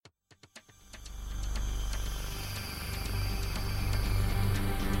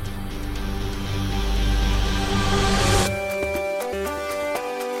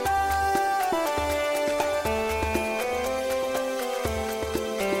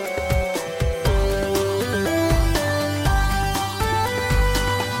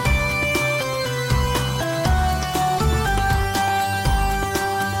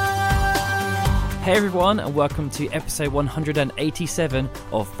Hey everyone, and welcome to episode 187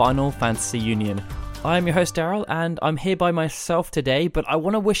 of Final Fantasy Union. I'm your host Daryl, and I'm here by myself today, but I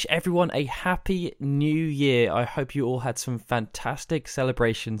want to wish everyone a happy new year. I hope you all had some fantastic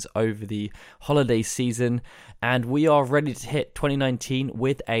celebrations over the holiday season, and we are ready to hit 2019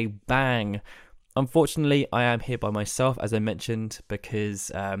 with a bang. Unfortunately, I am here by myself, as I mentioned,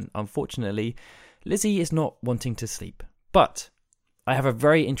 because unfortunately, Lizzie is not wanting to sleep. But I have a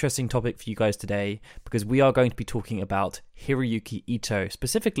very interesting topic for you guys today, because we are going to be talking about Hiroyuki Ito,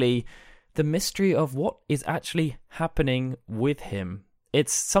 specifically the mystery of what is actually happening with him.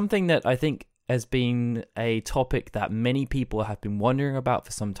 It's something that I think has been a topic that many people have been wondering about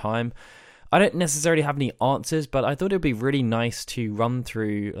for some time. I don't necessarily have any answers, but I thought it would be really nice to run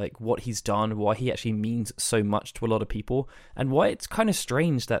through what he's done, why he actually means so much to a lot of people, and why it's kind of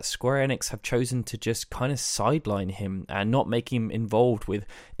strange that Square Enix have chosen to just kind of sideline him and not make him involved with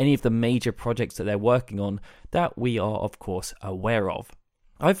any of the major projects that they're working on that we are, of course, aware of.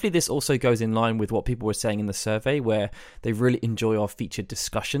 Hopefully this also goes in line with what people were saying in the survey, where they really enjoy our featured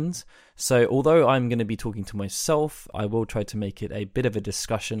discussions. So although I'm going to be talking to myself, I will try to make it a bit of a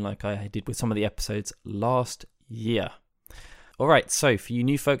discussion like I did with some of the episodes last year. Alright, so for you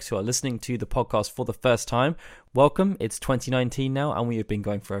new folks who are listening to the podcast for the first time, welcome. It's 2019 now, and we have been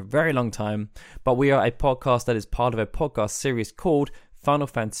going for a very long time, but we are a podcast that is part of a podcast series called Final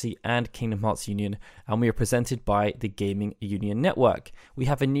Fantasy and Kingdom Hearts Union, and we are presented by the Gaming Union Network. We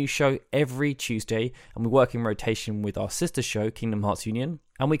have a new show every Tuesday, and we work in rotation with our sister show, Kingdom Hearts Union,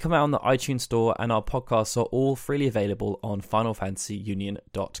 and we come out on the iTunes Store, and our podcasts are all freely available on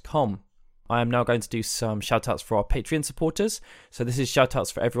FinalFantasyUnion.com. I am now going to do some shoutouts for our Patreon supporters, so this is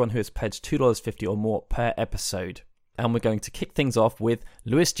shoutouts for everyone who has pledged $2.50 or more per episode. And we're going to kick things off with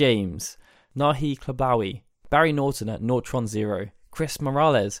Lewis James, Nahi Klabawi, Barry Norton at Nortron Zero, Chris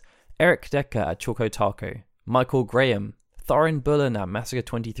Morales, Eric Decker at Choco Taco, Michael Graham, Thorin Bullen at Massacre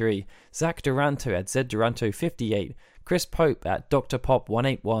 23, Zach Duranto at Z Duranto 58, Chris Pope at Dr. Pop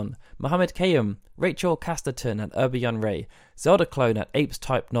 181, Mohammed Kayum, Rachel Casterton at Urbian Ray, Zelda Clone at Apes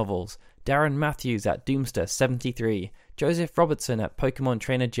Type Novels, Darren Matthews at Doomster 73, Joseph Robertson at Pokemon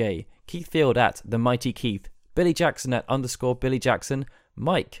Trainer J, Keith Field at The Mighty Keith, Billy Jackson at _Billy Jackson,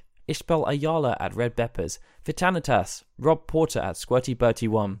 Mike, Ishbel Ayala at Red Beppers, Vitanitas, Rob Porter at Squirty Bertie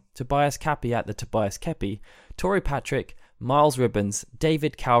 1, Tobias Cappy at the Tobias Kepi, Tori Patrick, Miles Ribbons,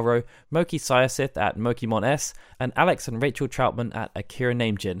 David Calro, Moki Syasith at Mokimon S, and Alex and Rachel Troutman at Akira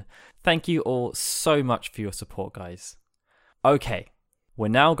Namejin. Thank you all so much for your support, guys. Okay, we're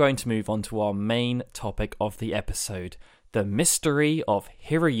now going to move on to our main topic of the episode, the mystery of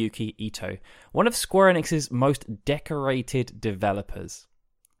Hiroyuki Ito, one of Square Enix's most decorated developers.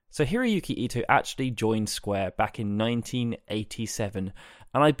 So Hiroyuki Ito actually joined Square back in 1987,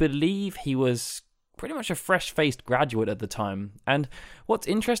 and I believe he was pretty much a fresh-faced graduate at the time. And what's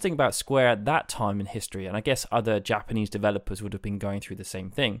interesting about Square at that time in history, and I guess other Japanese developers would have been going through the same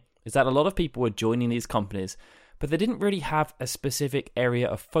thing, is that a lot of people were joining these companies, but they didn't really have a specific area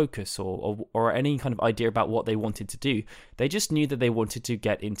of focus or any kind of idea about what they wanted to do. They just knew that they wanted to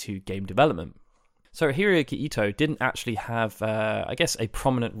get into game development. So Hiroyuki Ito didn't actually have, a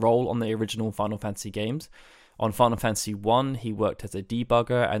prominent role on the original Final Fantasy games. On Final Fantasy 1, he worked as a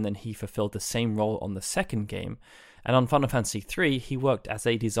debugger, and then he fulfilled the same role on the second game. And on Final Fantasy 3, he worked as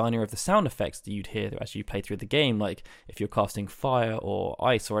a designer of the sound effects that you'd hear as you play through the game, like if you're casting fire or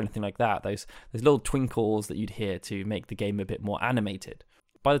ice or anything like that, those little twinkles that you'd hear to make the game a bit more animated.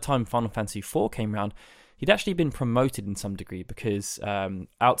 By the time Final Fantasy 4 came around, he'd actually been promoted in some degree, because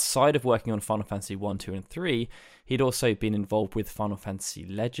outside of working on Final Fantasy 1, 2, and 3, he'd also been involved with Final Fantasy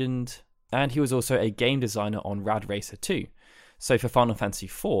Legend, and he was also a game designer on Rad Racer 2. So for Final Fantasy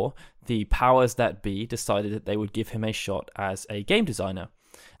 4, the powers that be decided that they would give him a shot as a game designer.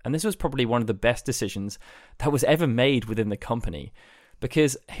 And this was probably one of the best decisions that was ever made within the company,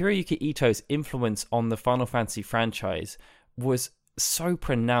 because Hiroyuki Ito's influence on the Final Fantasy franchise was so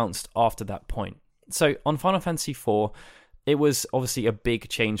pronounced after that point. So on Final Fantasy IV, it was obviously a big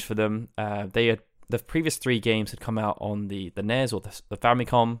change for them. The previous 3 games had come out on the NES or the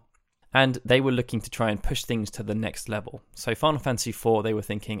Famicom, and they were looking to try and push things to the next level. So Final Fantasy IV, they were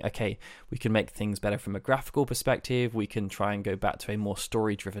thinking, okay, we can make things better from a graphical perspective, we can try and go back to a more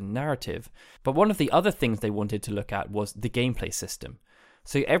story-driven narrative. But one of the other things they wanted to look at was the gameplay system.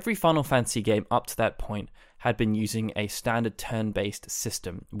 So every Final Fantasy game up to that point had been using a standard turn-based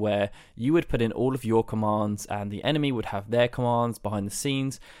system where you would put in all of your commands and the enemy would have their commands behind the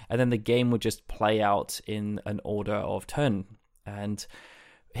scenes, and then the game would just play out in an order of turn. And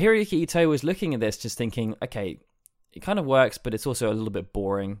Hiroyuki Ito was looking at this just thinking, okay, it kind of works, but it's also a little bit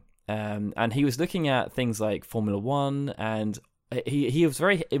boring. And he was looking at things like Formula One, and he was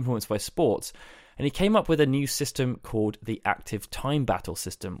very influenced by sports. And he came up with a new system called the Active Time Battle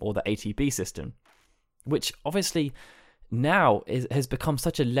system, or the ATB system, which obviously now has become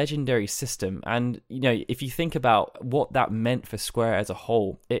such a legendary system. And, if you think about what that meant for Square as a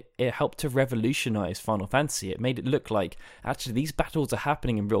whole, it helped to revolutionize Final Fantasy. It made it look like, actually, these battles are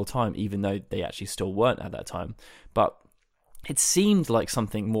happening in real time, even though they actually still weren't at that time. But it seemed like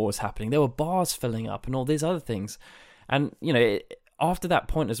something more was happening. There were bars filling up and all these other things. And, after that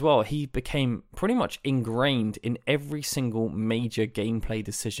point as well, he became pretty much ingrained in every single major gameplay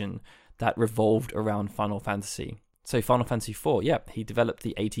decision that revolved around Final Fantasy. So Final Fantasy IV, he developed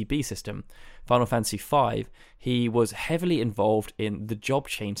the ATB system. Final Fantasy V, he was heavily involved in the job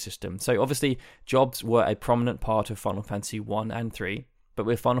change system. So obviously, jobs were a prominent part of Final Fantasy 1 and 3, but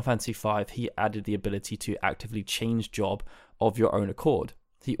with Final Fantasy V, he added the ability to actively change job of your own accord.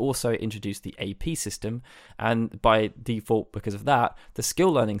 He also introduced the AP system, and by default, because of that, the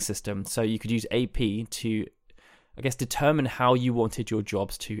skill learning system. So you could use AP to, determine how you wanted your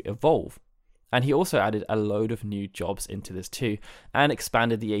jobs to evolve. And he also added a load of new jobs into this too, and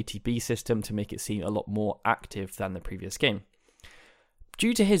expanded the ATB system to make it seem a lot more active than the previous game.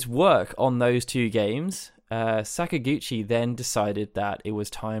 Due to his work on those two games, Sakaguchi then decided that it was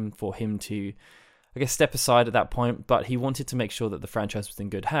time for him to, step aside at that point, but he wanted to make sure that the franchise was in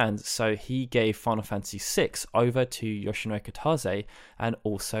good hands, so he gave Final Fantasy VI over to Yoshinori Kitase and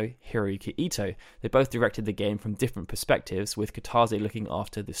also Hiroyuki Ito. They both directed the game from different perspectives, with Kitase looking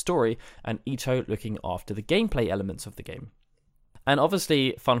after the story and Ito looking after the gameplay elements of the game. And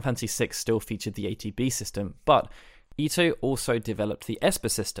obviously, Final Fantasy VI still featured the ATB system, but Ito also developed the Esper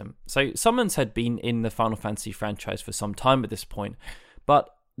system. So summons had been in the Final Fantasy franchise for some time at this point, but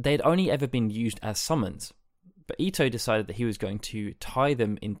they'd only ever been used as summons. But Ito decided that he was going to tie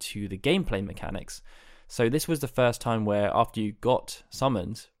them into the gameplay mechanics. So this was the first time where, after you got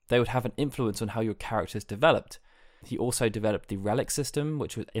summons, they would have an influence on how your characters developed. He also developed the relic system,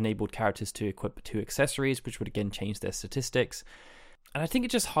 which enabled characters to equip 2 accessories, which would again change their statistics. And I think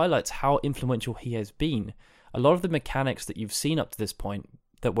it just highlights how influential he has been. A lot of the mechanics that you've seen up to this point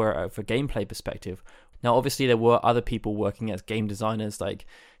that were for gameplay perspective. Now, obviously, there were other people working as game designers. Like,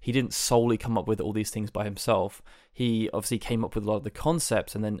 he didn't solely come up with all these things by himself. He obviously came up with a lot of the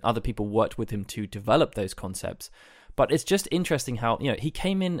concepts, and then other people worked with him to develop those concepts. But it's just interesting how, he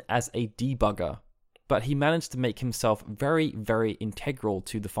came in as a debugger, but he managed to make himself very, very integral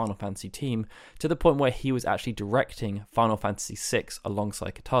to the Final Fantasy team, to the point where he was actually directing Final Fantasy VI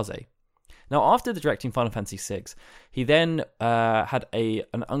alongside Kitase. Now, after directing Final Fantasy VI, he then had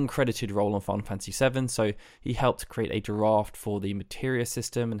an uncredited role on Final Fantasy VII, so he helped create a draft for the materia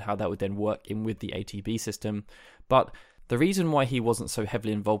system and how that would then work in with the ATB system. But the reason why he wasn't so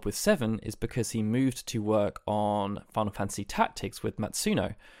heavily involved with 7 is because he moved to work on Final Fantasy Tactics with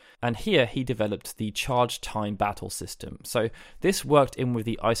Matsuno. And here he developed the charge time battle system. So this worked in with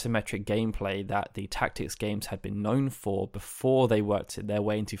the isometric gameplay that the Tactics games had been known for before they worked their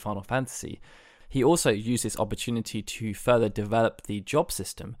way into Final Fantasy. He also used this opportunity to further develop the job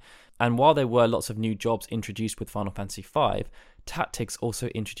system. And while there were lots of new jobs introduced with Final Fantasy V, Tactics also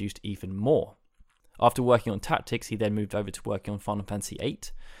introduced even more. After working on Tactics, he then moved over to working on Final Fantasy VIII.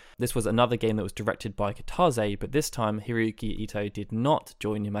 This was another game that was directed by Kitase, but this time Hiroyuki Ito did not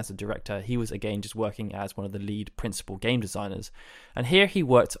join him as a director. He was again just working as one of the lead principal game designers. And here he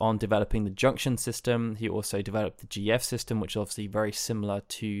worked on developing the Junction system. He also developed the GF system, which is obviously very similar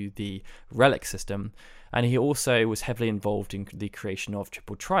to the Relic system. And he also was heavily involved in the creation of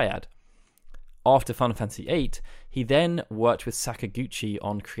Triple Triad. After Final Fantasy VIII, he then worked with Sakaguchi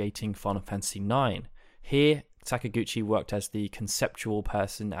on creating Final Fantasy IX. Here, Sakaguchi worked as the conceptual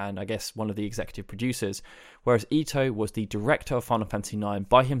person and I guess one of the executive producers, whereas Ito was the director of Final Fantasy IX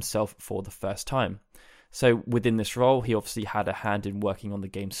by himself for the first time. So within this role, he obviously had a hand in working on the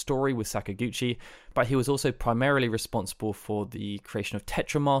game's story with Sakaguchi, but he was also primarily responsible for the creation of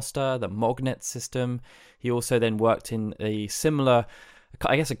Tetramaster, the Mognet system. He also then worked in a similar,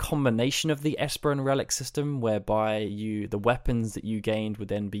 I guess, a combination of the Esper and Relic system, whereby the weapons that you gained would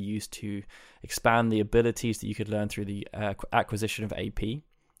then be used to expand the abilities that you could learn through the acquisition of AP.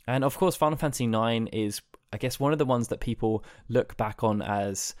 And of course, Final Fantasy IX is, I guess, one of the ones that people look back on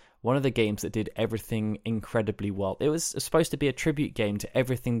as one of the games that did everything incredibly well. It was supposed to be a tribute game to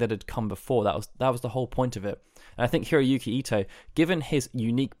everything that had come before. That was the whole point of it. And I think Hiroyuki Ito, given his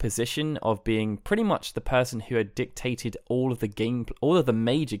unique position of being pretty much the person who had dictated all of the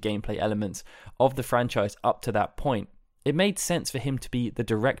major gameplay elements of the franchise up to that point, it made sense for him to be the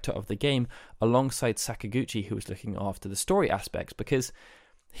director of the game alongside Sakaguchi, who was looking after the story aspects, because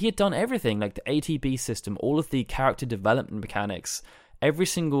he had done everything, like the ATB system, all of the character development mechanics, every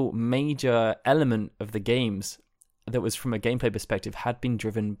single major element of the games that was from a gameplay perspective had been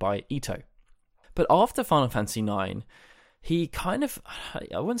driven by Ito. But after Final Fantasy IX, he kind of,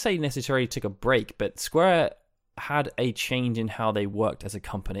 I wouldn't say necessarily took a break, but Square had a change in how they worked as a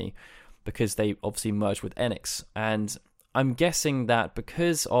company because they obviously merged with Enix. And I'm guessing that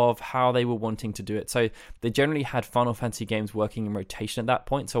because of how they were wanting to do it, so they generally had Final Fantasy games working in rotation at that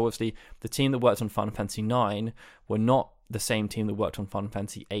point. So obviously the team that worked on Final Fantasy IX were not the same team that worked on Final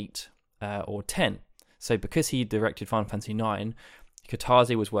Fantasy VIII or 10. So because he directed Final Fantasy IX,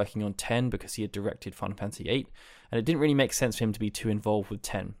 Katase was working on 10 because he had directed Final Fantasy VIII, and it didn't really make sense for him to be too involved with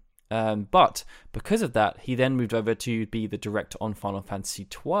 10. But because of that, he then moved over to be the director on Final Fantasy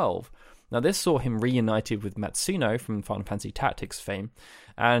XII. Now, this saw him reunited with Matsuno from Final Fantasy Tactics fame,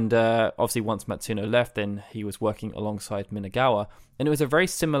 and obviously once Matsuno left, then he was working alongside Minagawa, and it was a very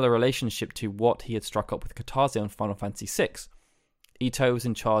similar relationship to what he had struck up with Katase on Final Fantasy VI. Ito was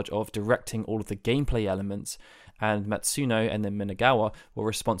in charge of directing all of the gameplay elements, and Matsuno and then Minagawa were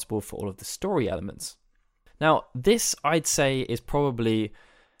responsible for all of the story elements. Now, this, I'd say, is probably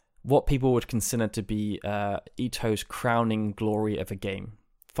what people would consider to be Ito's crowning glory of a game.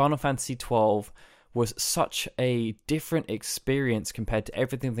 Final Fantasy XII was such a different experience compared to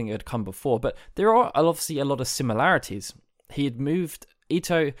everything that had come before, but there are obviously a lot of similarities.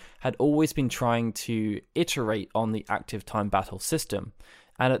 Ito had always been trying to iterate on the active time battle system,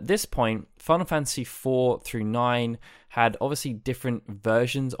 and at this point, Final Fantasy IV through 9 had obviously different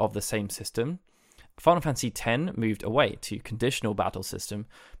versions of the same system. Final Fantasy X moved away to conditional battle system,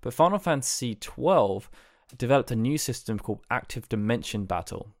 but Final Fantasy XII developed a new system called Active Dimension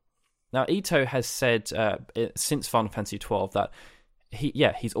Battle. Now, Ito has said since Final Fantasy XII that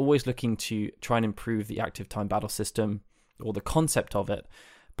he's always looking to try and improve the active time battle system or the concept of it.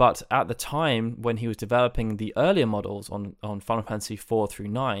 But at the time when he was developing the earlier models on Final Fantasy IV through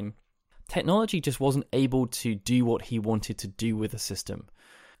 9, technology just wasn't able to do what he wanted to do with the system.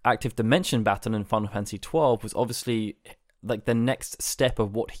 Active Dimension Battle in Final Fantasy XII was obviously like the next step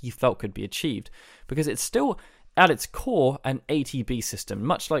of what he felt could be achieved, because it's still at its core an ATB system,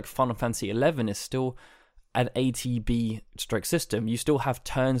 much like Final Fantasy XI is still an ATB stroke system. You still have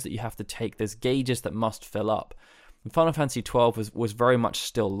turns that you have to take, there's gauges that must fill up. And Final Fantasy XII was very much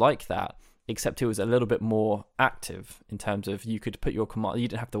still like that, except it was a little bit more active in terms of you could put your command, you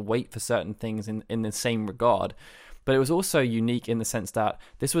didn't have to wait for certain things in the same regard. But it was also unique in the sense that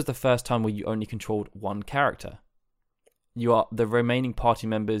this was the first time where you only controlled one character. The remaining party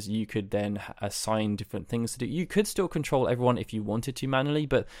members, you could then assign different things to do. You could still control everyone if you wanted to manually,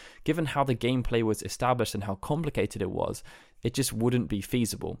 but given how the gameplay was established and how complicated it was, it just wouldn't be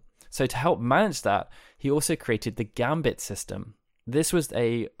feasible. So to help manage that, he also created the Gambit system. This was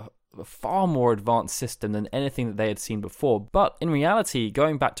a far more advanced system than anything that they had seen before. But in reality,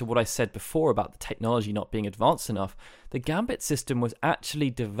 going back to what I said before about the technology not being advanced enough, the Gambit system was actually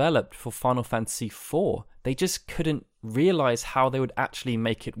developed for Final Fantasy IV. They just couldn't realize how they would actually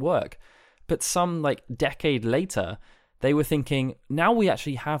make it work. But some decade later, they were thinking, now we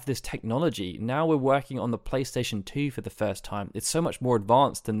actually have this technology. Now we're working on the PlayStation 2 for the first time. It's so much more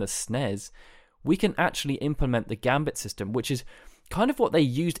advanced than the SNES. We can actually implement the Gambit system, which is kind of what they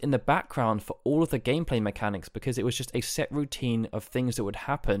used in the background for all of the gameplay mechanics, because it was just a set routine of things that would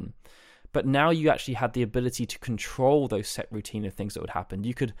happen. But now you actually had the ability to control those set routine of things that would happen.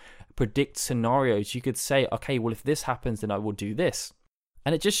 You could predict scenarios. You could say, okay, well, if this happens, then I will do this.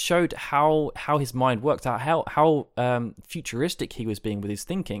 And it just showed how his mind worked out, how futuristic he was being with his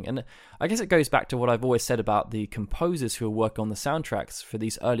thinking. And I guess it goes back to what I've always said about the composers who were working on the soundtracks for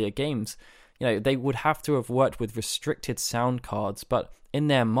these earlier games. You know, they would have to have worked with restricted sound cards, but in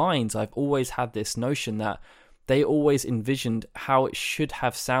their minds, I've always had this notion that they always envisioned how it should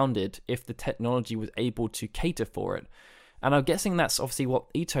have sounded if the technology was able to cater for it. And I'm guessing that's obviously what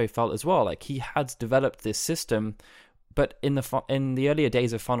Ito felt as well. Like, he had developed this system, but in the earlier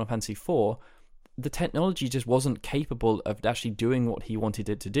days of Final Fantasy IV, the technology just wasn't capable of actually doing what he wanted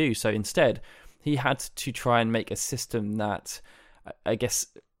it to do. So instead, he had to try and make a system that, I guess,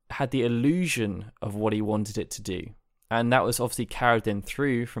 had the illusion of what he wanted it to do. And that was obviously carried in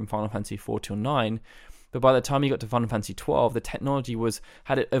through from Final Fantasy IV till 9. But by the time he got to Final Fantasy XII, the technology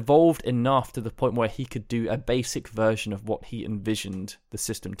had it evolved enough to the point where he could do a basic version of what he envisioned the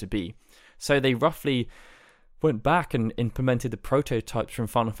system to be. So they roughly went back and implemented the prototypes from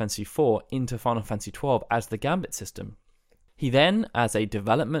Final Fantasy IV into Final Fantasy XII as the Gambit system. He then, as a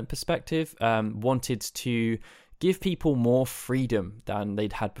development perspective, wanted to give people more freedom than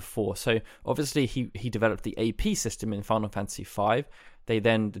they'd had before. So obviously he developed the AP system in Final Fantasy V. They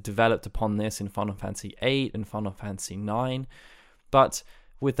then developed upon this in Final Fantasy VIII and Final Fantasy IX. But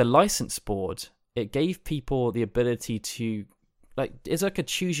with the license board, it gave people the ability to, like, it's like a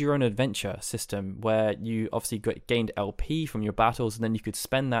choose your own adventure system where you obviously gained LP from your battles, and then you could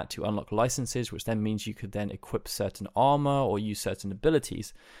spend that to unlock licenses, which then means you could then equip certain armor or use certain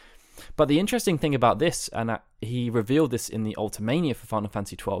abilities. But the interesting thing about this, and he revealed this in the Ultimania for Final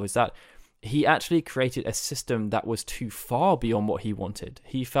Fantasy XII, is that he actually created a system that was too far beyond what he wanted.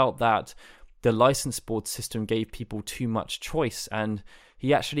 He felt that the license board system gave people too much choice, and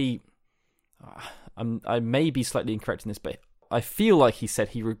he actually, I may be slightly incorrect in this, but I feel like he said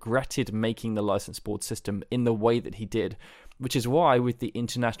he regretted making the license board system in the way that he did, which is why with the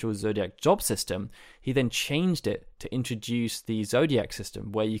International Zodiac job system, he then changed it to introduce the Zodiac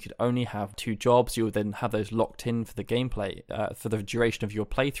system, where you could only have 2 jobs. You would then have those locked in for the gameplay, for the duration of your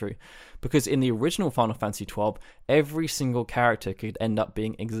playthrough. Because in the original Final Fantasy XII, every single character could end up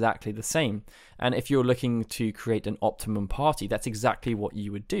being exactly the same. And if you're looking to create an optimum party, that's exactly what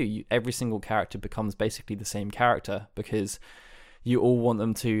you would do. Every single character becomes basically the same character, because you all want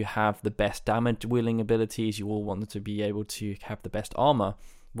them to have the best damage wielding abilities. You all want them to be able to have the best armor.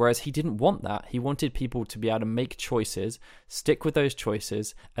 Whereas he didn't want that. He wanted people to be able to make choices, stick with those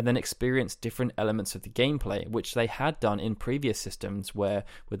choices, and then experience different elements of the gameplay, which they had done in previous systems where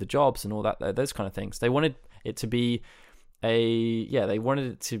with the jobs and all that, those kind of things. They wanted it to be they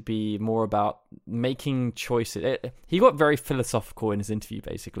wanted it to be more about making choices. He got very philosophical in his interview,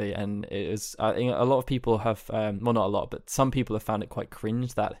 basically, and it was, I think a lot of people have, well, not a lot, but some people have found it quite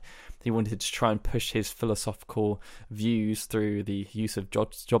cringe that he wanted to try and push his philosophical views through the use of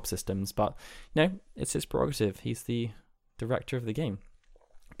job systems. But, it's his prerogative. He's the director of the game.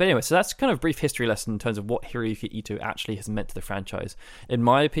 But anyway, so that's kind of a brief history lesson in terms of what Hiroyuki Ito actually has meant to the franchise. In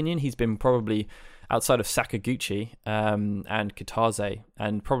my opinion, he's been probably, outside of Sakaguchi and Kitase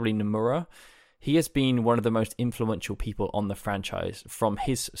and probably Nomura, he has been one of the most influential people on the franchise from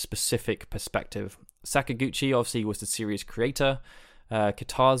his specific perspective. Sakaguchi obviously was the series creator.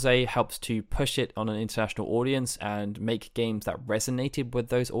 Kitase helps to push it on an international audience and make games that resonated with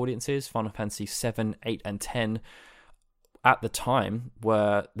those audiences. Final Fantasy 7, 8, and 10 at the time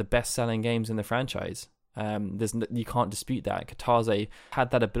were the best-selling games in the franchise. You can't dispute that. Kitase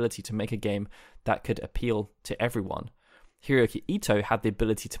had that ability to make a game that could appeal to everyone. Hiroyuki Ito had the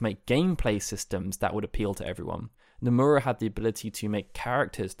ability to make gameplay systems that would appeal to everyone. Nomura had the ability to make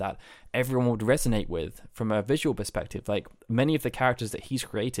characters that everyone would resonate with from a visual perspective. Like, many of the characters that he's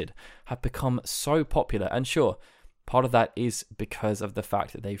created have become so popular, and sure, part of that is because of the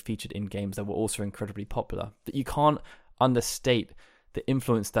fact that they featured in games that were also incredibly popular. But you can't understate the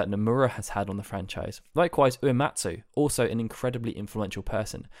influence that Nomura has had on the franchise. Likewise, Uematsu, also an incredibly influential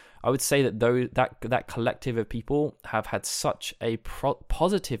person. I would say that that collective of people have had such a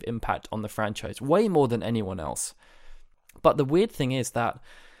positive impact on the franchise, way more than anyone else. But the weird thing is that,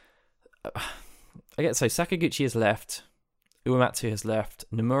 Sakaguchi has left, Uematsu has left,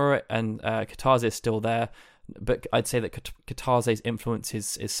 Nomura and Kitase is still there, but I'd say that Kitase's influence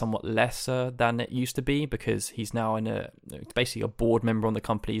is somewhat lesser than it used to be, because he's now basically a board member on the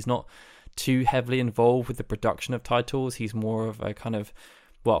company. He's not too heavily involved with the production of titles. He's more of a kind of,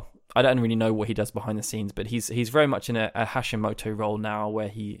 well, I don't really know what he does behind the scenes, but he's very much in a Hashimoto role now, where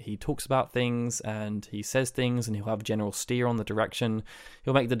he talks about things and he says things, and he'll have a general steer on the direction.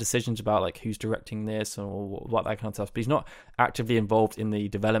 He'll make the decisions about like who's directing this or what that kind of stuff, but he's not actively involved in the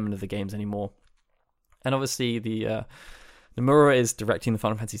development of the games anymore. And obviously, Nomura is directing the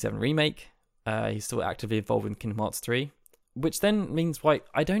Final Fantasy VII Remake. He's still actively involved in Kingdom Hearts 3, which then means why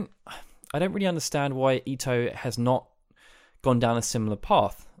I don't really understand why Ito has not gone down a similar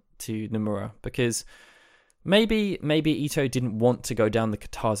path to Nomura, because maybe Ito didn't want to go down the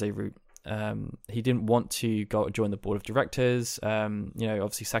Kitase route. He didn't want to go join the board of directors.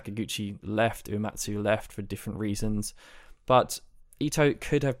 Obviously Sakaguchi left, Uematsu left for different reasons, but Ito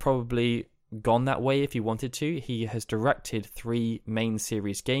could have probably gone that way if he wanted to. He has directed 3 main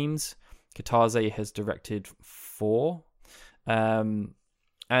series games. Kitase has directed 4. And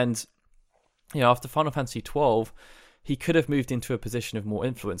after Final Fantasy XII, he could have moved into a position of more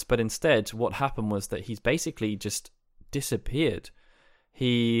influence, but instead what happened was that he's basically just disappeared.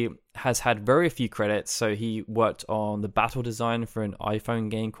 He has had very few credits, so he worked on the battle design for an iPhone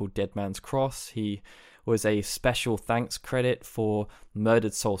game called Dead Man's Cross. He was a special thanks credit for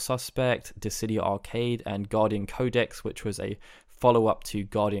Murdered Soul Suspect, Dissidia Arcade, and Guardian Codex, which was a follow-up to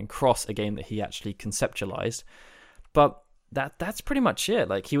Guardian Cross, a game that he actually conceptualized. But that's pretty much it.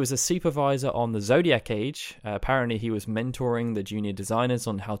 Like, he was a supervisor on the Zodiac Age. Apparently, he was mentoring the junior designers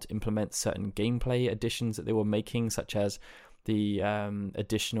on how to implement certain gameplay additions that they were making, such as the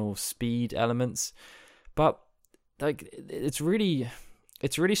additional speed elements. But like, it's really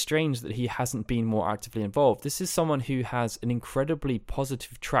strange that he hasn't been more actively involved. This is someone who has an incredibly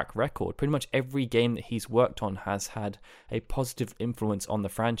positive track record. Pretty much every game that he's worked on has had a positive influence on the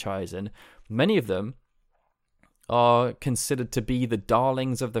franchise, and many of them are considered to be the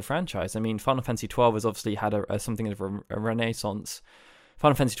darlings of the franchise. I mean, Final Fantasy XII has obviously had something of a renaissance.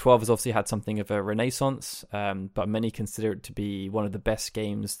 Final Fantasy XII has obviously had something of a renaissance, but many consider it to be one of the best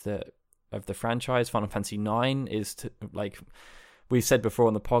games of the franchise. Final Fantasy IX is, like we've said before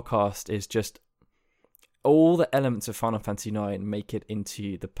on the podcast, is just all the elements of Final Fantasy IX make it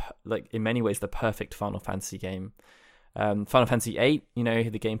into in many ways the perfect Final Fantasy game. Final Fantasy VIII,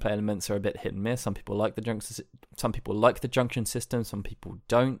 the gameplay elements are a bit hit and miss. Some people like the junction system, some people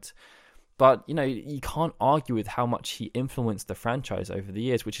don't. But you can't argue with how much he influenced the franchise over the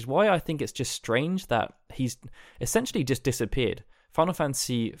years, which is why I think it's just strange that he's essentially just disappeared. Final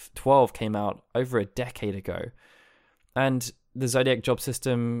Fantasy XII came out over a decade ago, and the Zodiac job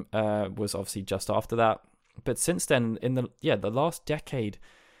system was obviously just after that. But since then, in the last decade,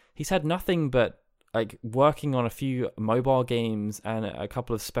 he's had nothing but like working on a few mobile games and a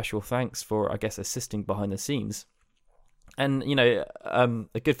couple of special thanks for, I guess, assisting behind the scenes. And, a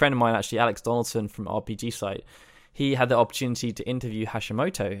good friend of mine, actually, Alex Donaldson from RPG Site, he had the opportunity to interview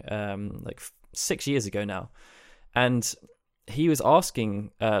Hashimoto 6 years ago now. And he was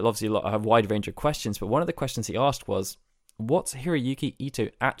asking, obviously, a wide range of questions, but one of the questions he asked was, what's Hiroyuki Ito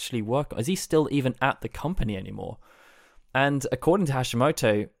actually working on? Is he still even at the company anymore? And according to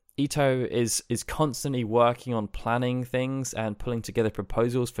Hashimoto, Ito is constantly working on planning things and pulling together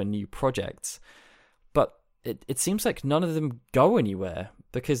proposals for new projects. But it seems like none of them go anywhere,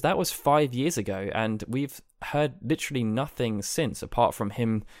 because that was 5 years ago, and we've heard literally nothing since, apart from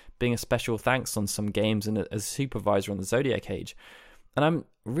him being a special thanks on some games and as supervisor on the Zodiac Age. And I'm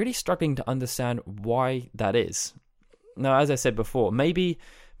really struggling to understand why that is. Now, as I said before, maybe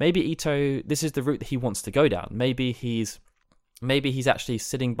Ito, this is the route that he wants to go down. Maybe he's actually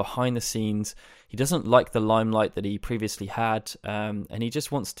sitting behind the scenes. He doesn't like the limelight that he previously had, and he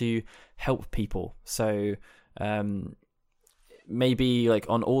just wants to help people. So maybe like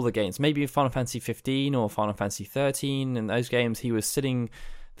on all the games, maybe Final Fantasy 15 or Final Fantasy 13, in those games he was sitting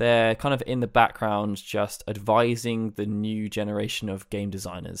there kind of in the background just advising the new generation of game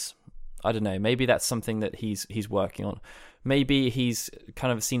designers. I don't know, maybe that's something that he's working on. Maybe he's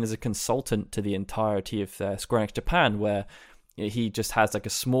kind of seen as a consultant to the entirety of Square Enix Japan, where he just has like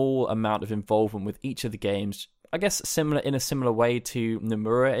a small amount of involvement with each of the games. I guess in a similar way to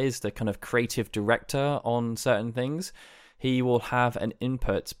Nomura is the kind of creative director on certain things. He will have an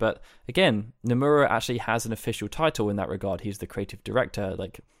input, but again, Nomura actually has an official title in that regard. He's the creative director.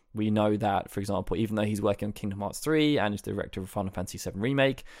 Like, we know that, for example, even though he's working on Kingdom Hearts 3 and is the director of Final Fantasy VII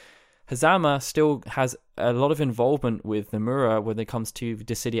Remake, Hazama still has a lot of involvement with Nomura when it comes to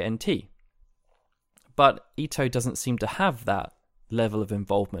Dissidia NT. But Ito doesn't seem to have that level of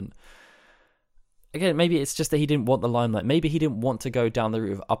involvement. Again, maybe it's just that he didn't want the limelight. Maybe he didn't want to go down the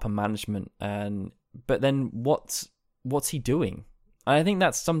route of upper management. But then what's he doing? I think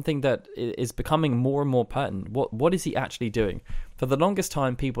that's something that is becoming more and more pertinent. What is he actually doing? For the longest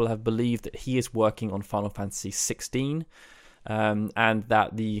time, people have believed that he is working on Final Fantasy 16. And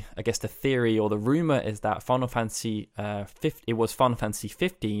that the theory or the rumor is that Final Fantasy it was Final Fantasy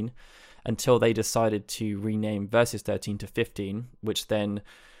 15 until they decided to rename Versus 13 to 15, which then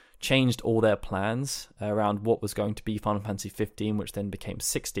changed all their plans around what was going to be Final Fantasy 15, which then became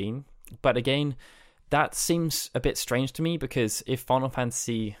 16. But again, that seems a bit strange to me, because if Final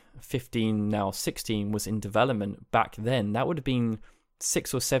Fantasy 15, now 16, was in development back then, that would have been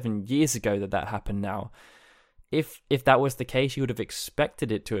 6 or 7 years ago that happened now. If that was the case, you would have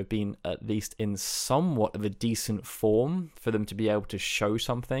expected it to have been at least in somewhat of a decent form for them to be able to show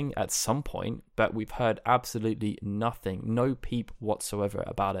something at some point, but we've heard absolutely nothing, no peep whatsoever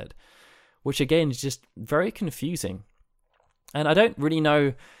about it, which again is just very confusing. And I don't really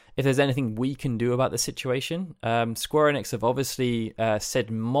know if there's anything we can do about the situation. Square Enix have obviously said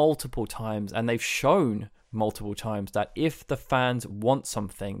multiple times, and they've shown multiple times, that if the fans want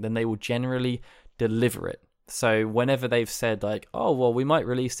something, then they will generally deliver it. So whenever they've said like, oh, well, we might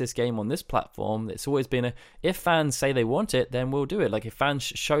release this game on this platform, it's always been if fans say they want it, then we'll do it. Like, if fans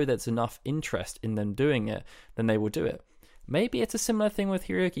show there's enough interest in them doing it, then they will do it. Maybe it's a similar thing with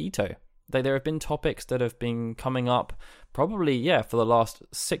Hiroyuki Ito. There have been topics that have been coming up probably, for the last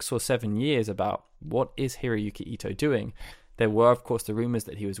 6 or 7 years about what is Hiroyuki Ito doing. There were, of course, the rumors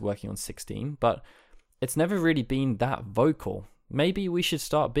that he was working on 16, but it's never really been that vocal. Maybe we should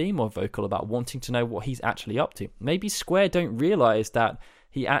start being more vocal about wanting to know what he's actually up to. Maybe Square don't realize that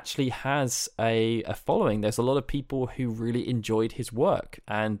he actually has a following. There's a lot of people who really enjoyed his work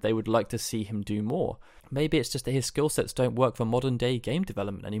and they would like to see him do more. Maybe it's just that his skill sets don't work for modern day game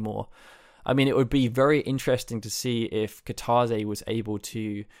development anymore. I mean, it would be very interesting to see if Kitase was able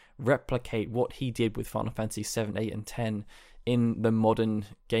to replicate what he did with Final Fantasy 7, 8, and 10 in the modern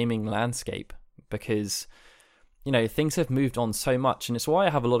gaming landscape, because things have moved on so much, and it's why I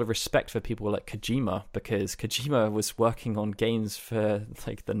have a lot of respect for people like Kojima, because Kojima was working on games for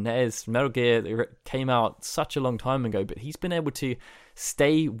like the NES, Metal Gear, that came out such a long time ago, but he's been able to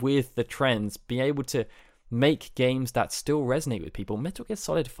stay with the trends, be able to make games that still resonate with people. Metal Gear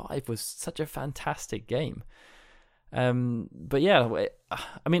Solid 5 was such a fantastic game. But yeah,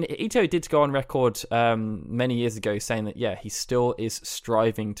 I mean, Ito did go on record many years ago saying that, yeah, he still is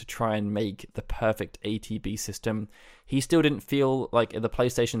striving to try and make the perfect ATB system. He still didn't feel like the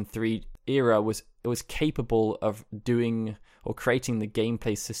PlayStation 3 era was capable of doing or creating the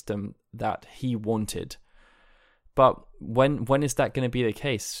gameplay system that he wanted. But when is that going to be the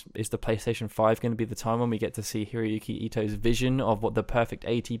case? Is the PlayStation 5 going to be the time when we get to see Hiroyuki Ito's vision of what the perfect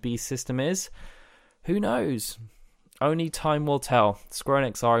ATB system is? Who knows? Only time will tell. Square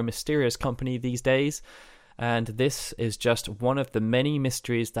Enix are a mysterious company these days, and this is just one of the many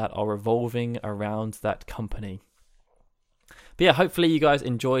mysteries that are revolving around that company. But yeah, hopefully you guys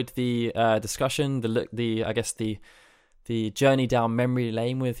enjoyed the discussion, the journey down memory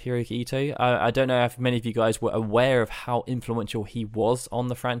lane with Hiroyuki Ito. I don't know if many of you guys were aware of how influential he was on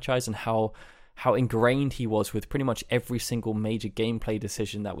the franchise and how ingrained he was with pretty much every single major gameplay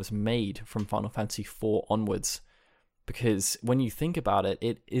decision that was made from Final Fantasy IV onwards. Because when you think about it,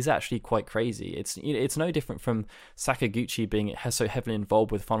 it is actually quite crazy. It's no different from Sakaguchi being so heavily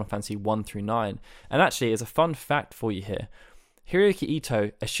involved with Final Fantasy 1 through 9. And actually, as a fun fact for you here, Hiroyuki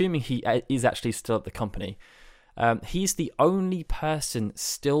Ito, assuming he is actually still at the company, he's the only person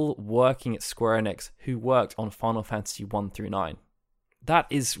still working at Square Enix who worked on Final Fantasy 1 through 9. That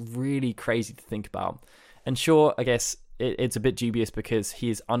is really crazy to think about. And sure, I guess it's a bit dubious because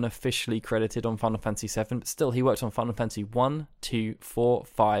he is unofficially credited on Final Fantasy 7, but still he worked on Final Fantasy 1, 2, 4,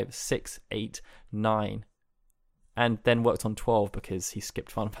 5, 6, 8, 9, and then worked on 12 because he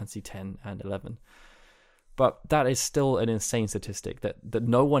skipped Final Fantasy 10 and 11. But that is still an insane statistic that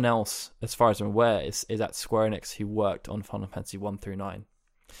no one else, as far as I'm aware, is at Square Enix who worked on Final Fantasy 1 through 9.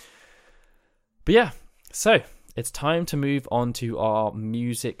 But yeah, so it's time to move on to our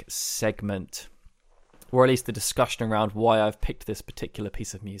music segment, or at least the discussion around why I've picked this particular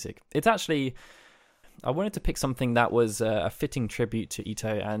piece of music. It's actually, I wanted to pick something that was a fitting tribute to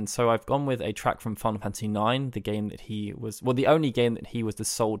Ito, and so I've gone with a track from Final Fantasy 9, the game that he was, well, the only game that he was the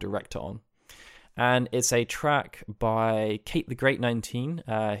sole director on. And it's a track by Kate the Great 19,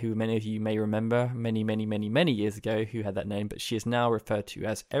 who many of you may remember many years ago, who had that name, but she is now referred to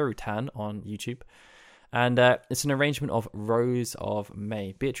as Erutan on YouTube. And it's an arrangement of Rose of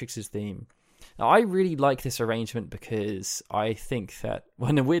May, Beatrix's theme. Now, I really like this arrangement because I think that, well,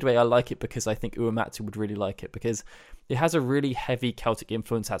 in a weird way, I like it because I think Uematsu would really like it, because it has a really heavy Celtic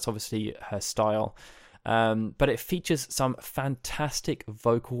influence. That's obviously her style. But it features some fantastic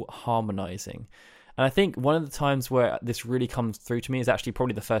vocal harmonizing. And I think one of the times where this really comes through to me is actually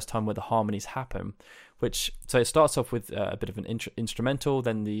probably the first time where the harmonies happen. So it starts off with a bit of an instrumental,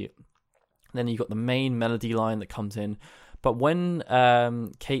 then you've got the main melody line that comes in. But when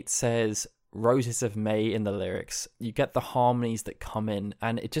Kate says Roses of May in the lyrics, you get the harmonies that come in,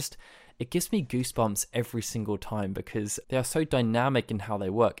 and it gives me goosebumps every single time because they are so dynamic in how they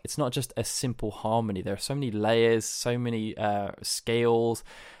work. It's not just a simple harmony. There are so many layers, so many scales,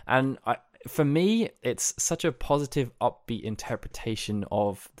 and for me, it's such a positive, upbeat interpretation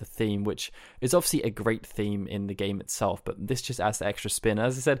of the theme, which is obviously a great theme in the game itself, but this just adds the extra spin.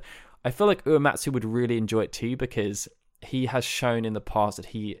 As I said, I feel like Uematsu would really enjoy it too, because he has shown in the past that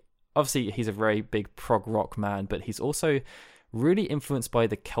he's a very big prog rock man, but he's also really influenced by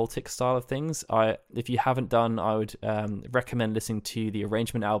the Celtic style of things. If you haven't done, I would recommend listening to the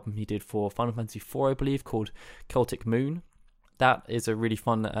arrangement album he did for Final Fantasy IV, I believe, called Celtic Moon. That is a really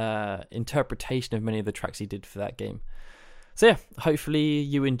fun interpretation of many of the tracks he did for that game. So yeah, hopefully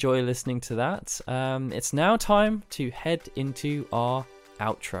you enjoy listening to that. It's now time to head into our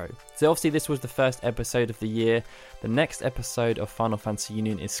outro. So obviously this was the first episode of the year. The next episode of Final Fantasy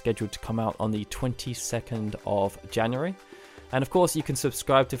Union is scheduled to come out on the 22nd of January. And of course, you can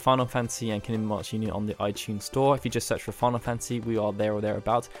subscribe to Final Fantasy and Kingdom Hearts Union on the iTunes Store. If you just search for Final Fantasy, we are there or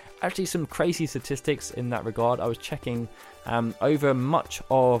thereabouts. Actually, some crazy statistics in that regard. I was checking over much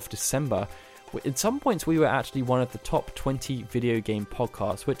of December. At some points, we were actually one of the top 20 video game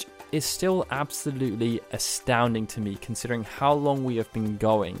podcasts, which is still absolutely astounding to me, considering how long we have been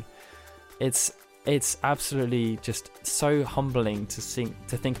going. It's absolutely just so humbling to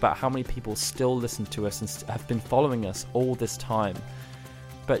think about how many people still listen to us and have been following us all this time.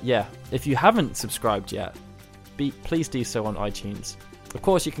 But yeah, if you haven't subscribed yet, please do so on iTunes. Of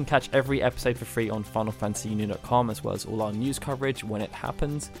course, you can catch every episode for free on FinalFantasyUnion.com, as well as all our news coverage when it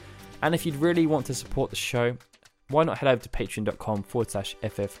happens. And if you'd really want to support the show, why not head over to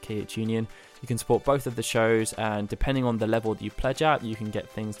patreon.com/FFKHUnion. You can support both of the shows, and depending on the level that you pledge at, you can get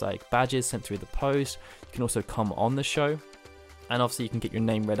things like badges sent through the post. You can also come on the show, and obviously you can get your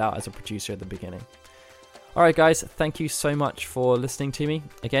name read out as a producer at the beginning. Alright guys, thank you so much for listening to me.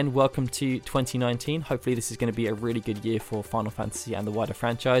 Again, welcome to 2019. Hopefully this is going to be a really good year for Final Fantasy and the wider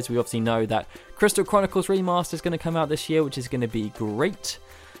franchise. We obviously know that Crystal Chronicles Remastered is going to come out this year, which is going to be great.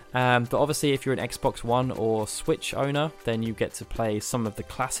 But obviously if you're an Xbox One or Switch owner, then you get to play some of the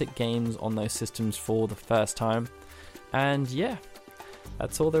classic games on those systems for the first time. And yeah,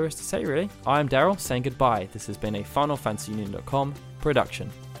 that's all there is to say really. I'm Daryl, saying goodbye. This has been a FinalFantasyUnion.com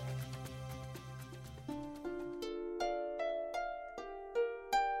production.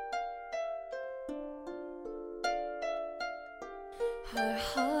 Her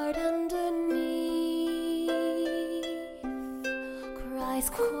heart underneath cries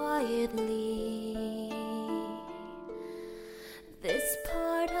quietly. This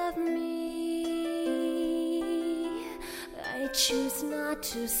part of me I choose not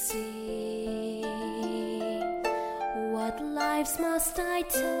to see. What lives must I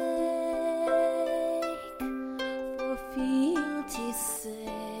take for fealty's sake?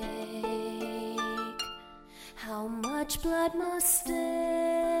 How much blood must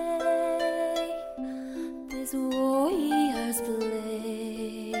stain this warrior's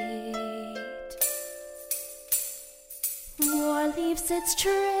blade? War leaves its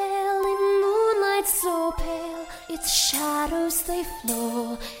trail in moonlight so pale. Its shadows they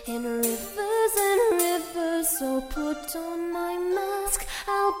flow in rivers and rivers. So put on my mask,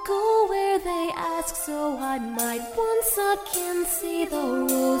 I'll go where they ask, so I might once again see the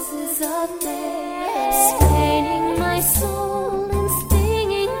roses of May, staining my soul and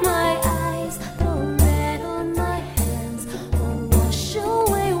stinging my eyes. The red on my hands will wash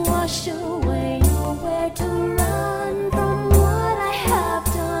away, nowhere to run from what I have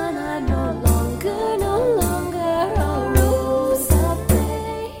done. I'm no longer a rose of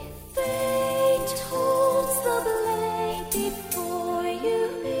May. Fate holds the blade before you,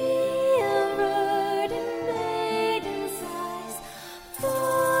 mirrored in maiden's eyes.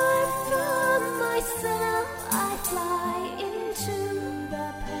 Far from myself I fly into the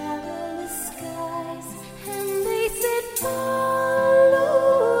perilous skies, and they said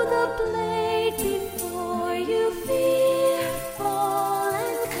follow the blade before you, fear fall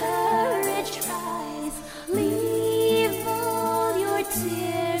and courage rise. Leave all your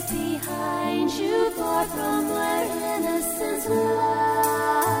tears behind you, far from where innocence lies.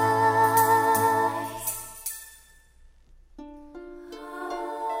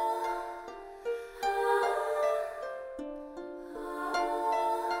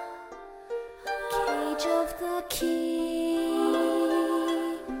 Cage of the kings,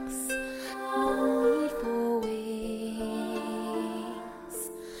 no need for wings,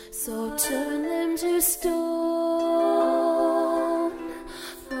 so turn them to stone,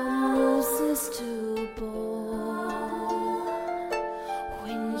 from roses to bone.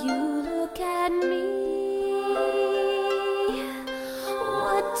 When you look at me,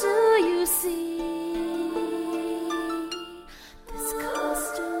 what do you see? This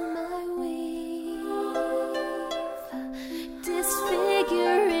costume I weave,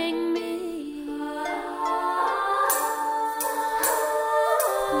 disfiguring me.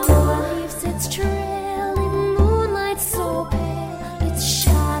 War leaves its trail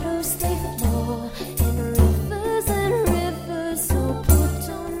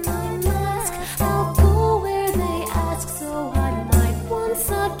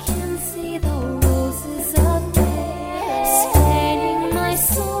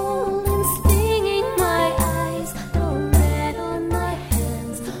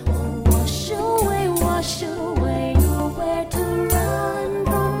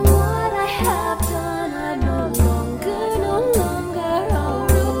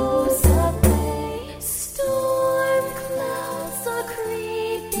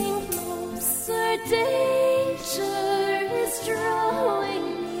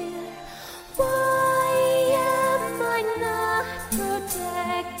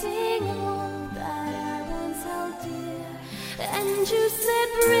said,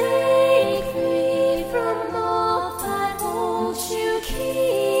 bring